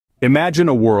Imagine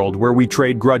a world where we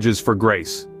trade grudges for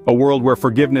grace. A world where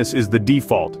forgiveness is the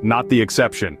default, not the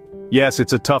exception. Yes,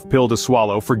 it's a tough pill to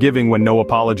swallow, forgiving when no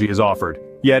apology is offered.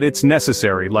 Yet it's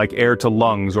necessary, like air to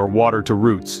lungs or water to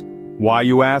roots. Why,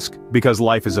 you ask? Because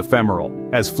life is ephemeral,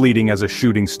 as fleeting as a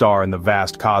shooting star in the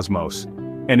vast cosmos.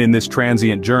 And in this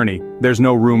transient journey, there's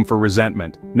no room for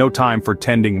resentment, no time for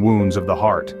tending wounds of the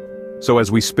heart. So as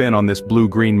we spin on this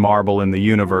blue-green marble in the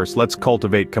universe, let's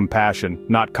cultivate compassion,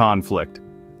 not conflict.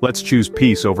 Let's choose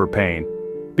peace over pain.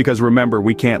 Because remember,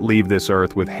 we can't leave this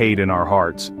earth with hate in our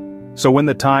hearts. So when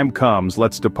the time comes,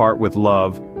 let's depart with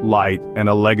love, light, and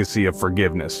a legacy of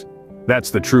forgiveness.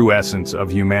 That's the true essence of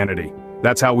humanity.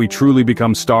 That's how we truly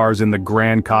become stars in the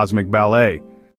grand cosmic ballet.